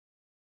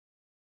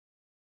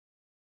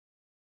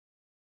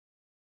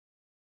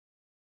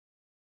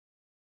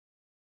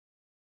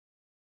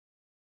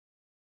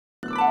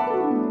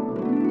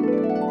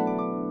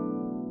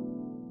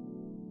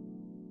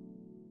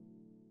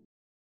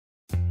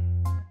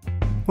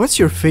What's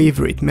your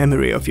favorite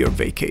memory of your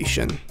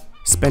vacation?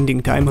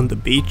 Spending time on the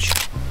beach?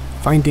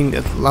 Finding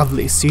that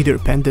lovely cedar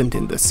pendant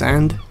in the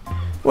sand?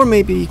 Or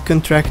maybe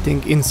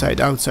contracting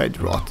inside-outside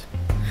rot?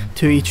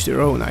 To each their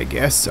own, I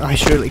guess. I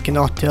surely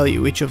cannot tell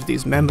you which of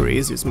these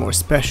memories is more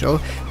special,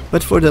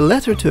 but for the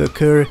latter to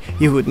occur,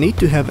 you would need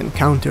to have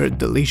encountered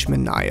the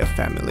Leishmania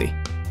family.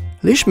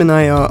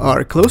 Leishmania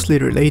are closely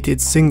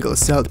related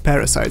single-celled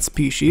parasite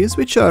species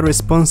which are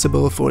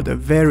responsible for the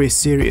very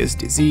serious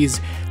disease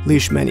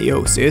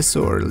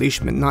Leishmaniosis or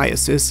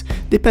Leishmaniasis,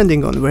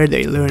 depending on where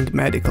they learned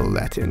medical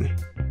Latin.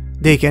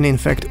 They can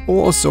infect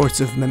all sorts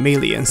of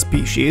mammalian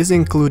species,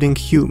 including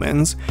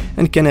humans,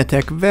 and can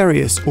attack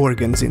various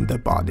organs in the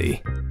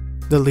body.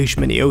 The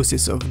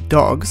Leishmaniosis of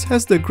dogs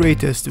has the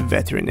greatest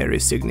veterinary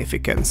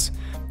significance.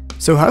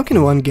 So how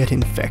can one get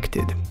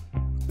infected?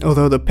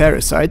 Although the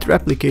parasite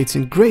replicates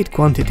in great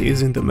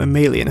quantities in the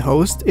mammalian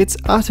host, it's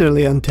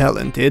utterly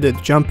untalented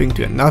at jumping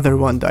to another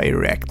one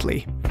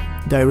directly.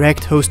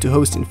 Direct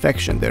host-to-host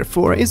infection,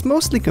 therefore, is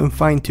mostly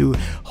confined to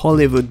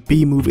Hollywood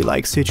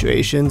B-movie-like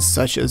situations,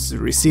 such as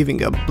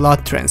receiving a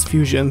blood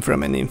transfusion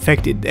from an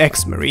infected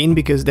ex-marine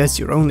because that's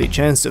your only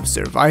chance of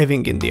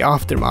surviving in the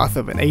aftermath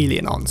of an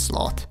alien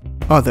onslaught.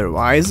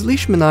 Otherwise,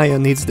 Leishmania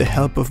needs the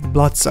help of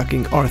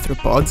blood-sucking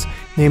arthropods,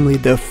 namely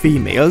the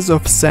females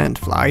of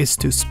sandflies,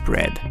 to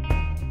spread.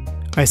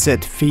 I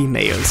said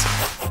females.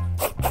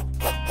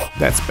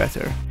 That's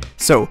better.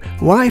 So,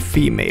 why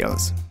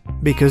females?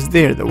 Because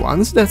they're the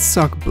ones that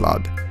suck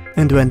blood.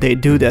 And when they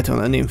do that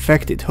on an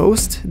infected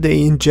host, they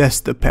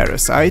ingest the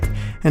parasite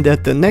and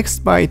at the next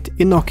bite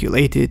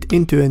inoculate it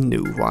into a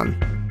new one.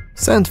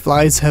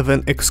 Sandflies have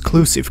an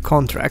exclusive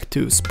contract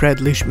to spread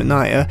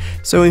Leishmania,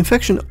 so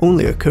infection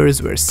only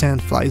occurs where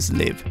sandflies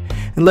live.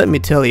 And let me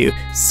tell you,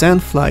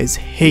 sandflies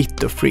hate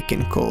the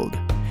freaking cold.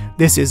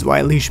 This is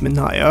why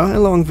Leishmania,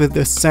 along with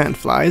the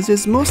sandflies,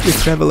 is mostly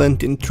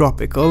prevalent in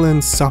tropical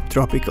and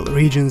subtropical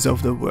regions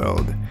of the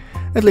world.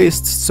 At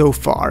least so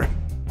far.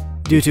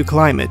 Due to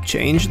climate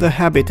change, the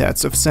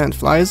habitats of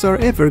sandflies are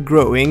ever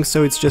growing,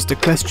 so it's just a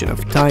question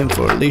of time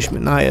for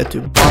Leishmania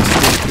to bust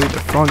in through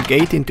the front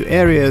gate into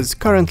areas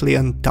currently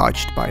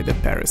untouched by the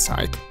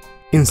parasite.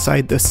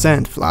 Inside the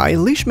sandfly,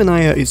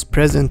 Leishmania is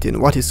present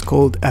in what is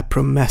called a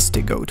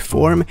promastigote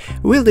form,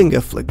 wielding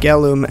a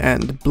flagellum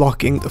and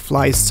blocking the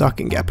fly's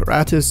sucking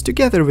apparatus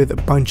together with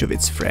a bunch of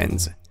its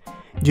friends.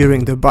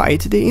 During the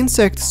bite, the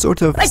insect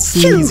sort of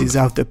sneezes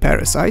out the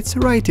parasites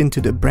right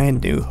into the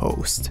brand new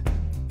host.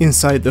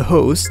 Inside the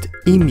host,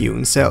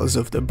 immune cells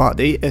of the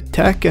body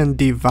attack and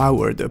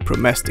devour the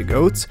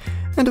promastigotes,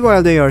 and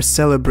while they are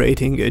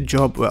celebrating a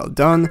job well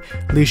done,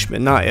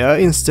 Leishmania,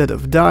 instead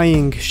of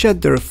dying,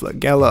 shed their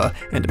flagella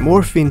and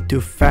morph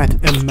into fat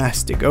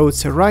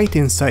mastigotes right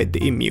inside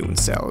the immune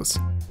cells.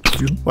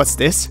 What's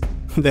this?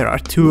 There are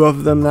two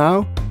of them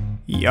now?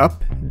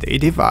 Yup, they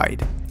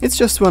divide. It's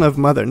just one of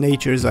Mother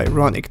Nature's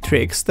ironic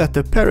tricks that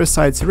the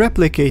parasites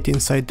replicate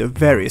inside the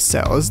very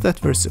cells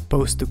that were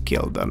supposed to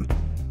kill them.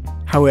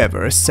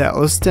 However,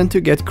 cells tend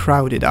to get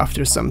crowded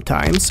after some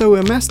time, so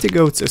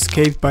mastigotes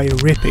escape by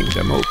ripping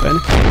them open,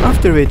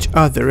 after which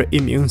other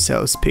immune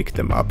cells pick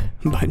them up.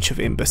 Bunch of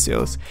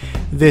imbeciles.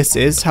 This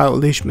is how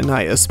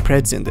Leishmania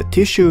spreads in the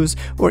tissues,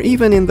 or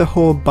even in the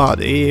whole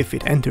body if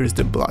it enters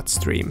the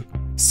bloodstream.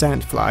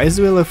 Sandflies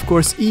will of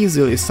course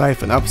easily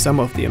siphon up some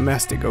of the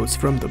mastigotes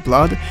from the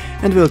blood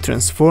and will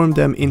transform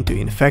them into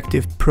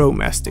infective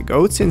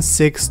promastigotes in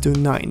 6 to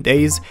 9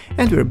 days,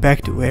 and we're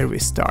back to where we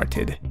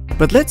started.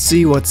 But let's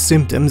see what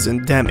symptoms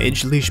and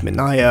damage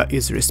Leishmania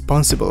is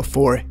responsible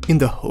for in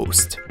the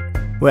host.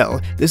 Well,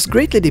 this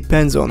greatly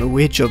depends on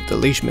which of the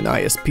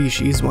Leishmania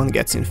species one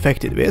gets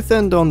infected with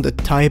and on the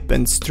type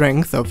and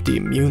strength of the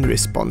immune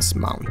response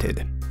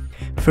mounted.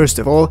 First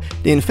of all,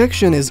 the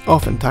infection is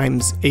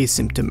oftentimes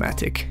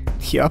asymptomatic.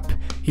 Yup,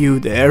 you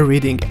there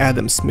reading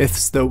Adam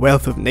Smith's The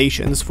Wealth of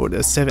Nations for the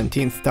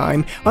 17th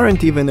time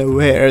aren't even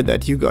aware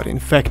that you got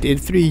infected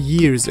 3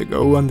 years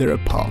ago under a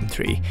palm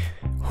tree.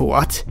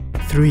 What?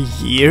 3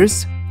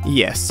 years?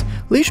 Yes,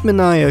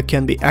 Leishmania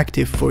can be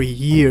active for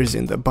years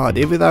in the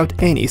body without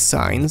any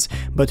signs,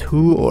 but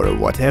who or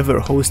whatever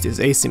host is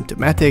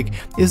asymptomatic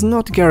is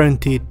not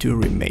guaranteed to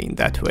remain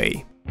that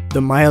way.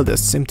 The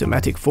mildest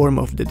symptomatic form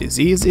of the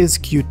disease is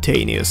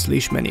cutaneous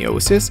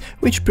leishmaniosis,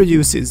 which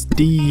produces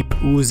deep,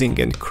 oozing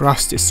and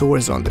crusty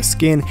sores on the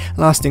skin,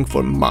 lasting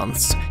for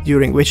months,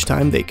 during which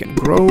time they can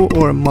grow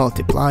or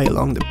multiply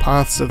along the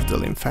paths of the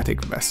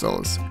lymphatic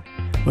vessels.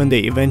 When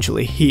they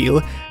eventually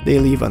heal, they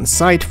leave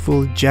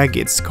unsightful,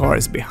 jagged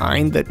scars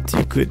behind that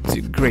you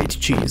could grate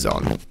cheese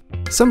on.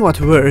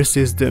 Somewhat worse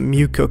is the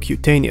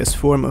mucocutaneous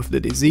form of the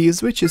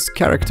disease, which is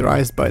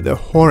characterized by the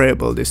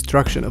horrible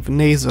destruction of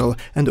nasal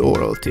and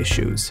oral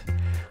tissues.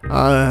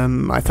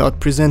 I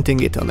thought presenting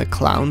it on a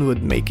clown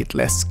would make it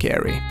less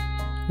scary.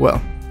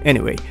 Well,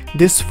 anyway,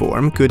 this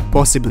form could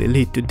possibly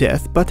lead to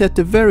death, but at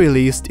the very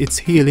least its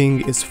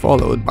healing is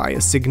followed by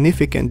a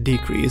significant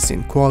decrease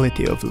in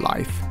quality of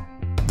life.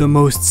 The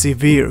most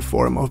severe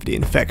form of the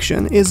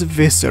infection is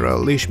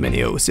visceral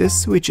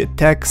leishmaniasis, which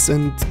attacks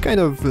and kind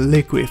of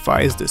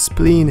liquefies the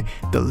spleen,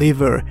 the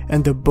liver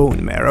and the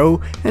bone marrow,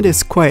 and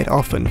is quite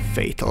often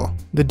fatal.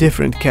 The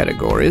different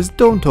categories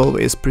don't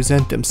always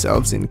present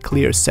themselves in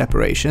clear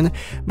separation,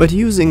 but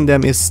using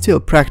them is still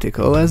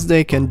practical as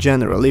they can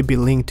generally be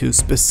linked to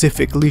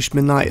specific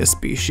Leishmania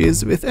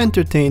species with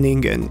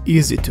entertaining and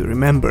easy to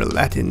remember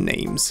Latin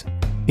names.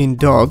 In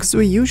dogs,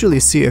 we usually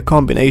see a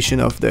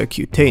combination of the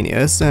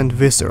cutaneous and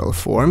visceral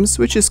forms,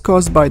 which is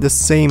caused by the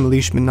same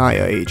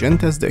Leishmania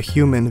agent as the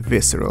human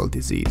visceral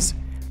disease.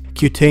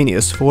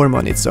 Cutaneous form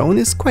on its own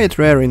is quite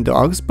rare in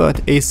dogs, but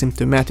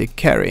asymptomatic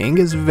carrying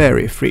is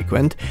very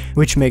frequent,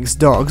 which makes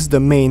dogs the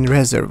main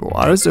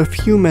reservoirs of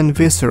human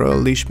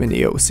visceral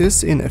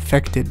leishmaniosis in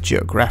affected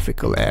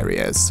geographical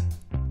areas.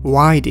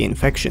 Why the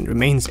infection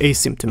remains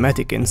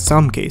asymptomatic in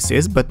some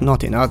cases but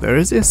not in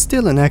others is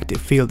still an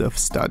active field of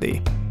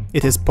study.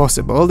 It is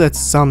possible that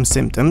some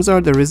symptoms are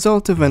the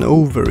result of an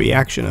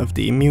overreaction of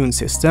the immune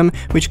system,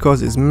 which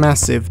causes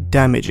massive,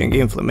 damaging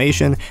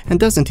inflammation and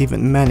doesn't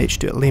even manage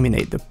to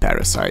eliminate the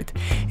parasite.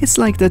 It's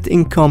like that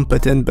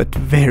incompetent but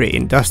very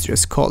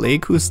industrious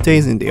colleague who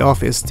stays in the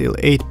office till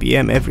 8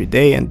 PM every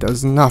day and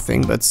does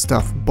nothing but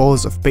stuff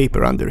balls of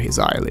paper under his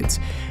eyelids,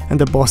 and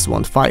the boss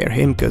won't fire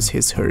him cause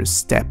he's her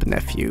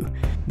step-nephew.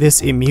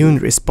 This immune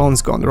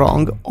response gone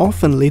wrong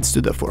often leads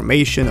to the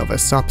formation of a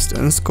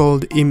substance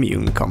called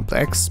immune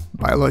complex,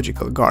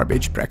 biological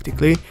garbage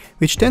practically,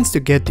 which tends to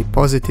get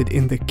deposited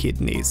in the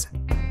kidneys.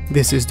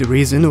 This is the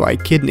reason why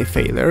kidney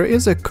failure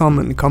is a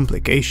common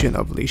complication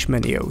of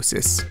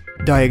leishmaniosis.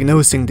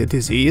 Diagnosing the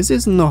disease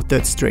is not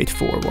that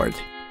straightforward.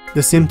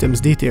 The symptoms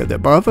detailed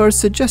above are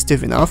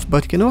suggestive enough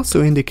but can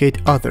also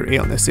indicate other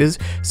illnesses,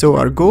 so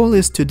our goal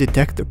is to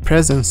detect the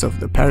presence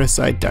of the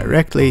parasite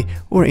directly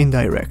or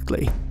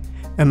indirectly.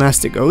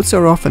 Mastigotes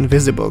are often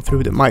visible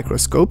through the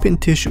microscope in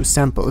tissue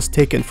samples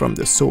taken from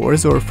the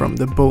sores or from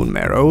the bone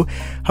marrow,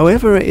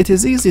 however it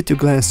is easy to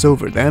glance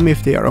over them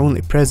if they are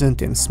only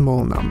present in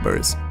small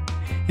numbers.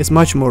 It's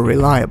much more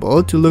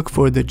reliable to look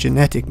for the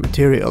genetic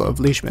material of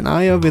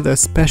Leishmania with a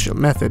special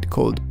method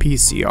called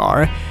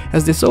PCR,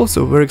 as this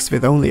also works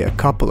with only a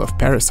couple of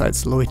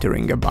parasites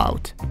loitering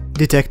about.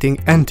 Detecting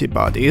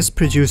antibodies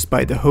produced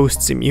by the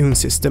host's immune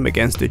system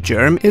against the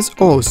germ is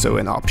also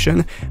an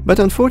option, but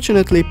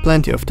unfortunately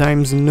plenty of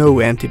times no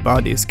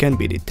antibodies can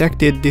be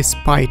detected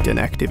despite an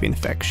active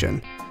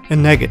infection. A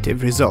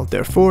negative result,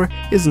 therefore,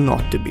 is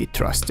not to be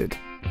trusted.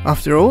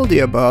 After all the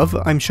above,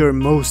 I'm sure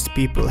most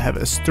people have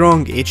a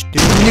strong itch to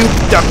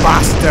nuke the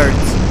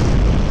bastards!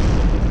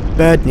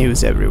 Bad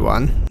news,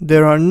 everyone.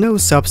 There are no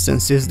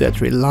substances that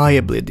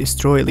reliably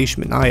destroy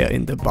Leishmania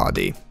in the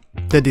body.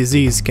 The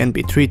disease can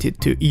be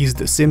treated to ease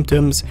the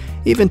symptoms,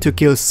 even to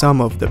kill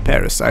some of the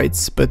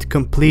parasites, but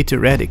complete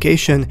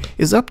eradication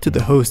is up to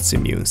the host's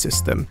immune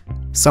system.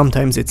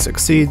 Sometimes it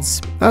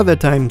succeeds, other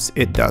times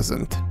it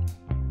doesn't.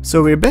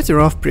 So we're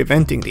better off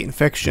preventing the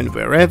infection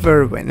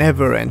wherever,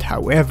 whenever and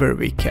however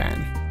we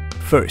can.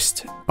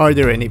 First, are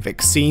there any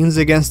vaccines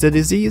against the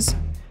disease?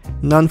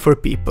 None for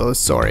people,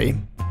 sorry.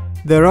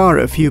 There are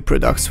a few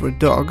products for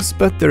dogs,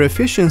 but their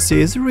efficiency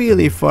is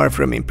really far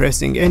from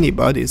impressing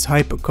anybody's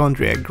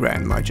hypochondriac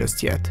grandma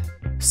just yet.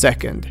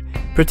 Second,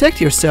 protect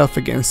yourself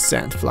against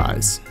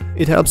sandflies.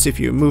 It helps if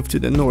you move to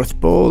the North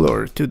Pole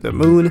or to the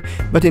Moon,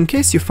 but in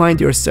case you find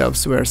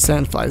yourselves where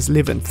sandflies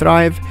live and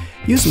thrive,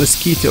 use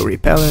mosquito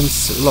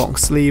repellents, long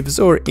sleeves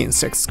or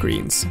insect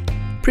screens.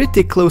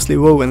 Pretty closely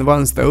woven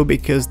ones though,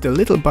 because the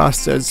little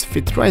bastards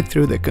fit right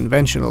through the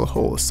conventional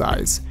hole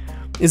size.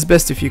 It's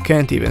best if you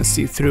can't even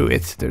see through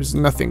it, there's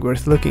nothing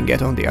worth looking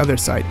at on the other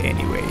side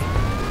anyway.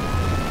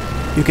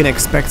 You can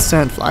expect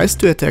sandflies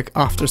to attack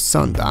after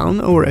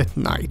sundown or at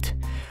night.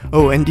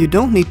 Oh, and you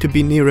don't need to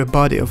be near a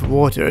body of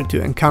water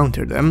to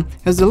encounter them,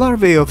 as the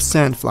larvae of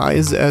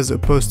sandflies, as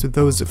opposed to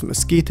those of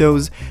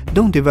mosquitoes,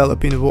 don't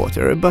develop in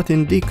water but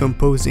in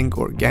decomposing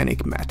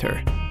organic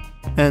matter.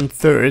 And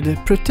third,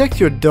 protect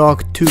your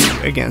dog too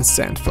against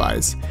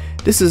sandflies.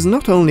 This is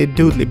not only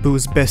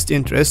Doodly-Boo's best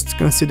interest,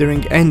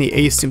 considering any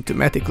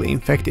asymptomatically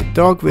infected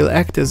dog will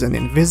act as an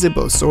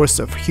invisible source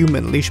of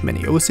human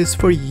leishmaniosis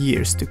for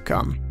years to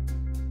come.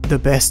 The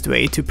best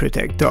way to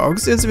protect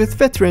dogs is with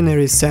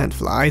veterinary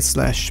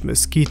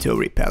sandfly/mosquito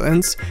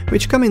repellents,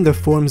 which come in the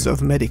forms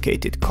of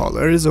medicated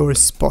collars or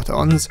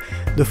spot-ons,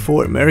 the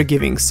former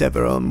giving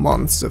several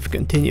months of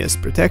continuous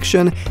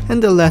protection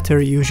and the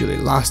latter usually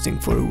lasting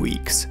for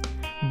weeks.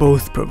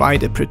 Both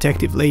provide a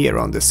protective layer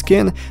on the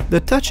skin, the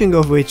touching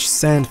of which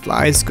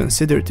sandflies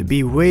consider to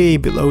be way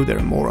below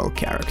their moral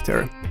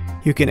character.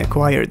 You can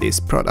acquire these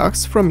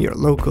products from your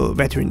local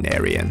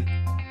veterinarian.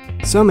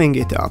 Summing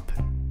it up,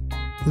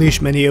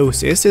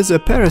 Leishmaniosis is a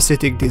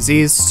parasitic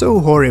disease so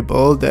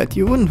horrible that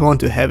you wouldn't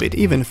want to have it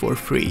even for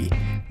free,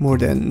 more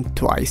than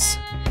twice.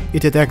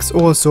 It attacks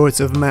all sorts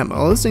of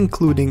mammals,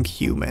 including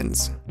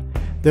humans.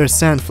 Their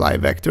sandfly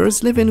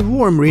vectors live in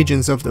warm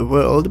regions of the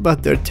world,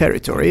 but their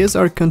territories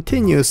are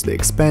continuously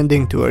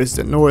expanding towards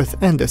the north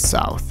and the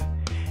south.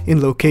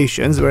 In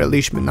locations where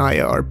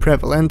Leishmania are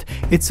prevalent,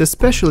 it's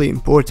especially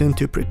important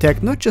to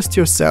protect not just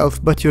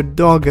yourself but your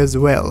dog as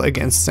well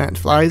against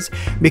sandflies,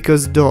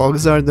 because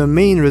dogs are the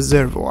main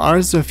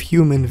reservoirs of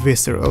human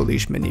visceral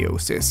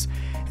leishmaniosis,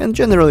 and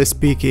generally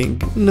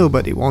speaking,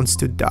 nobody wants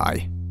to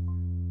die.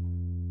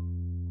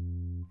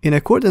 In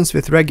accordance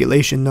with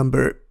regulation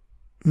number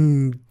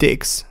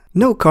Dix,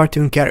 no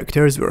cartoon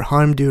characters were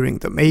harmed during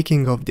the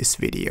making of this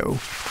video.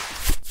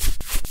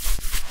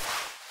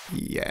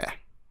 Yeah.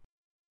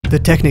 The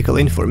technical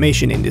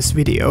information in this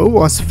video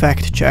was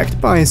fact-checked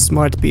by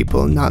smart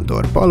people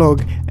Nándor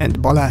Balogh and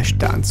Balázs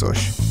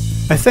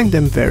Tánczos. I thank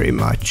them very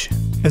much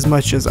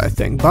as I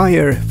thank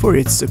Bayer for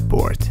its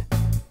support.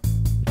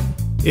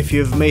 If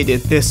you've made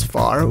it this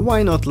far,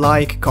 why not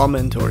like,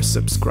 comment or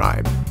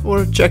subscribe,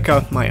 or check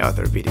out my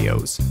other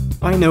videos.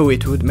 I know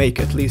it would make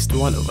at least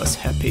one of us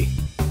happy.